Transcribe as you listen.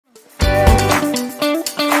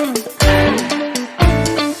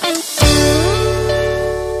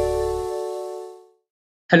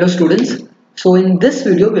Hello students. So in this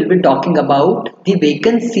video we'll be talking about the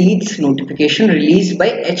vacant seats notification released by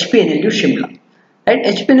HPNLU Shimla. Right?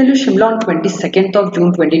 HPNLU Shimla on 22nd of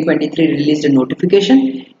June 2023 released a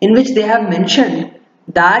notification in which they have mentioned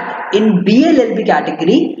that in BLLB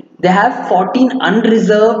category they have 14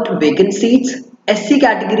 unreserved vacant seats, SC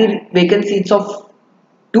category vacant seats of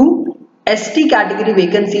 2, ST category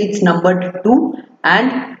vacant seats numbered 2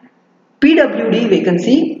 and PWD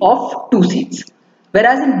vacancy of 2 seats.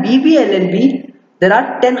 Whereas in BBLLB, there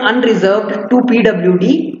are 10 unreserved, 2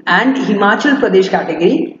 PWD and Himachal Pradesh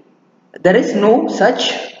category. There is no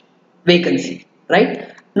such vacancy,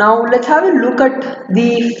 right? Now let's have a look at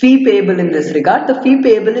the fee payable in this regard. The fee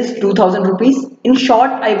payable is 2000 rupees. In short,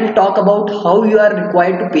 I will talk about how you are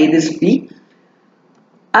required to pay this fee.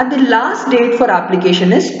 And the last date for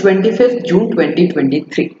application is 25th June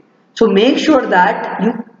 2023. So make sure that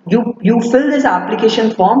you fill this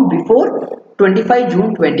application form before 25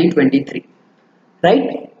 June 2023,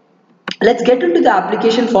 right? Let's get into the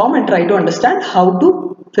application form and try to understand how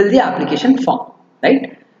to fill the application form,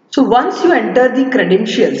 right? So once you enter the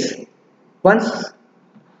credentials,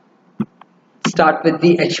 start with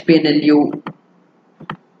the HPNLU,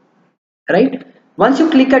 right? Once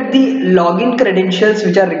you click at the login credentials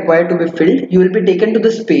which are required to be filled, you will be taken to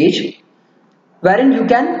this page wherein you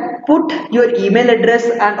can put your email address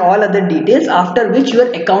and all other details, after which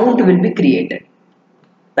your account will be created,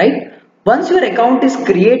 right? Once your account is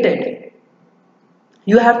created,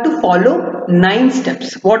 you have to follow 9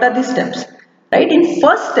 steps. What are the steps? Right? In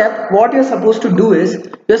first step, what you're supposed to do is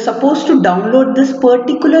you're supposed to download this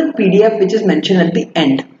particular PDF which is mentioned at the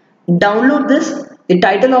end. Download this. The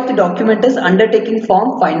title of the document is Undertaking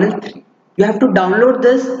Form Final 3. You have to download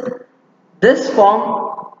this form.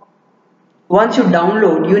 Once you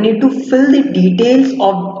download, you need to fill the details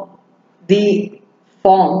of the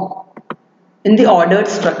form in the ordered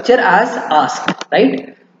structure as asked,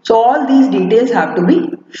 right? So all these details have to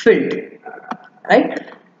be filled,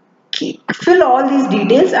 right? Fill all these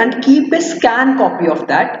details and keep a scan copy of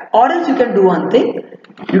that, or else you can do one thing.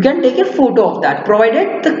 You can take a photo of that,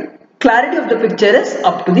 provided the clarity of the picture is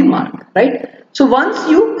up to the mark, right? So once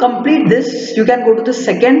you complete this, you can go to the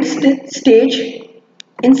second stage.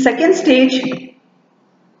 In second stage,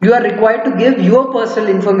 you are required to give your personal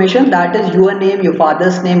information, that is your name, your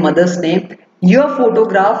father's name, mother's name, your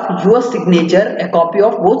photograph, your signature, a copy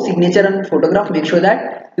of both signature and photograph. Make sure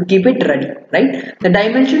that you keep it ready, right? The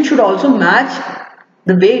dimension should also match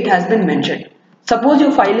the way it has been mentioned. Suppose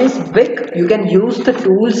your file is big, you can use the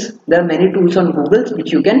tools. There are many tools on Google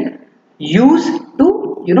which you can use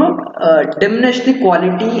to diminish the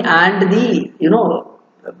quality and the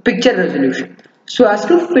picture resolution so as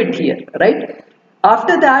to fit here, right?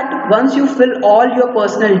 After that, once you fill all your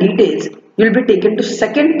personal details, you will be taken to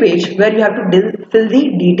second page where you have to fill the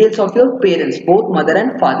details of your parents, both mother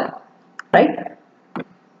and father, right?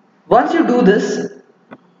 Once you do this,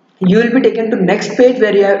 you will be taken to next page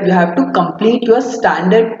where you have to complete your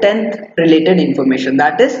standard 10th related information,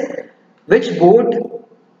 that is which board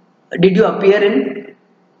did you appear in,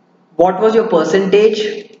 what was your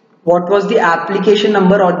percentage, what was the application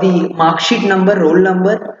number or the mark sheet number, roll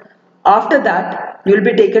number. After that, you will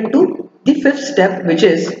be taken to the fifth step, which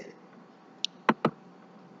is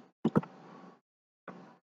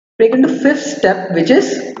the,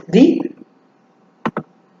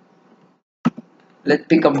 let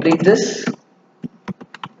me complete this.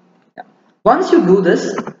 Once you do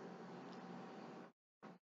this,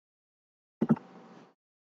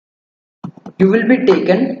 you will be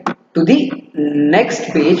taken to the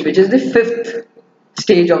next page, which is the fifth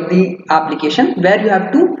stage of the application, where you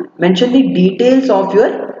have to mention the details of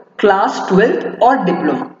your class 12th or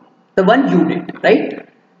diploma, the one you did, right?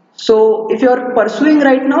 So if you are pursuing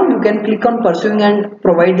right now, you can click on pursuing and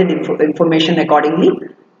provide the information accordingly.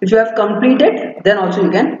 If you have completed, then also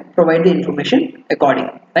you can provide the information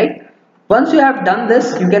accordingly, right? Once you have done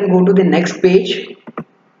this, you can go to the next page.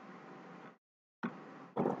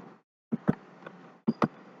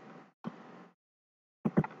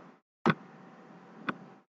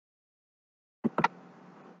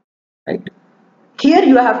 Right. Here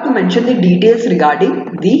you have to mention the details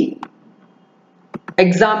regarding the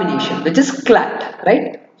examination, which is Clat,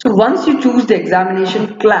 right? So once you choose the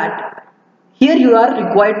examination Clat, here you are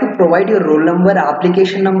required to provide your roll number,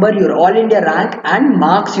 application number, your all India rank and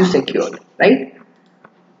marks you secured, right?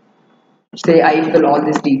 Say I fill all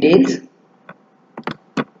these details.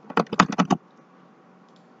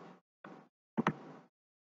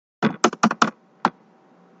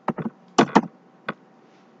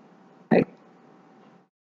 Right.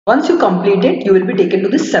 Once you complete it, you will be taken to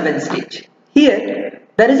the seventh stage. Here,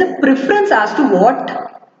 there is a preference as to what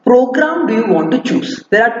program do you want to choose?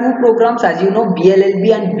 There are two programs, as you know, BLLB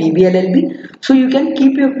and BBLLB. So you can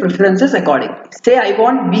keep your preferences accordingly. Say I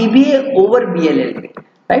want BBA over BLLB,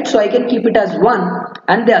 right? So I can keep it as 1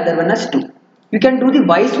 and the other one as 2. You can do the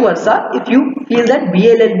vice versa if you feel that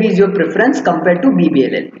BLLB is your preference compared to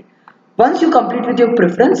BBLLB. Once you complete with your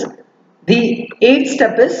preference, the 8th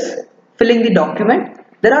step is filling the document.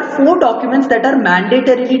 There are 4 documents that are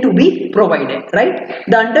mandatorily to be provided, right?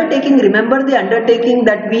 The undertaking, remember the undertaking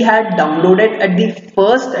that we had downloaded at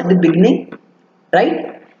the beginning,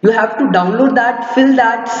 right? You have to download that, fill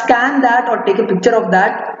that, scan that, or take a picture of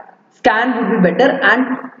that. Scan would be better, and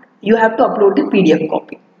you have to upload the PDF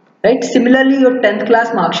copy, right? Similarly, your 10th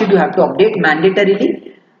class mark sheet you have to update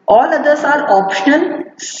mandatorily. All others are optional.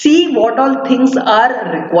 See what all things are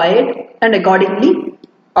required and accordingly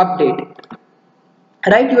update.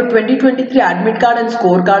 Right, your 2023 admit card and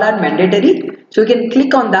scorecard are mandatory, so you can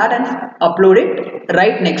click on that and upload it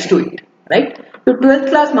right next to it. Right, your 12th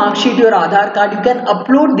class mark sheet, your Aadhaar card, you can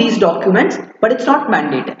upload these documents, but it's not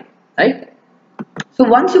mandatory. Right, so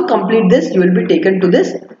once you complete this, you will be taken to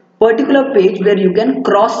this particular page where you can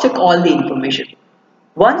cross check all the information.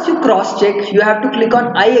 Once you cross check, you have to click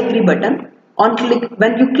on I agree button.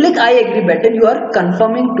 When you click I agree button, you are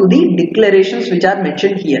confirming to the declarations which are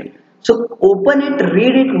mentioned here. So open it,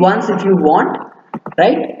 read it once if you want,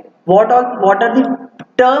 right? What are the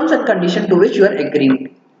terms and conditions to which you are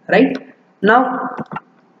agreeing, right? Now,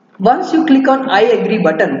 once you click on I agree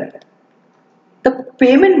button, the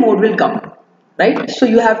payment mode will come, right? So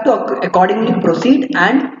you have to accordingly proceed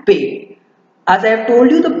and pay. As I have told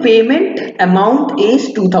you, the payment amount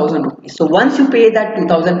is 2000 rupees. So once you pay that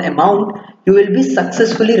 2000 amount, you will be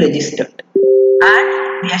successfully registered. And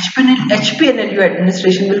the HPNLU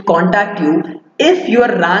administration will contact you if your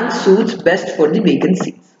rank suits best for the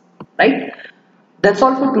vacancies. Right? That's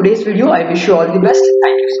all for today's video. I wish you all the best.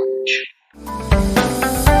 Thank you so much.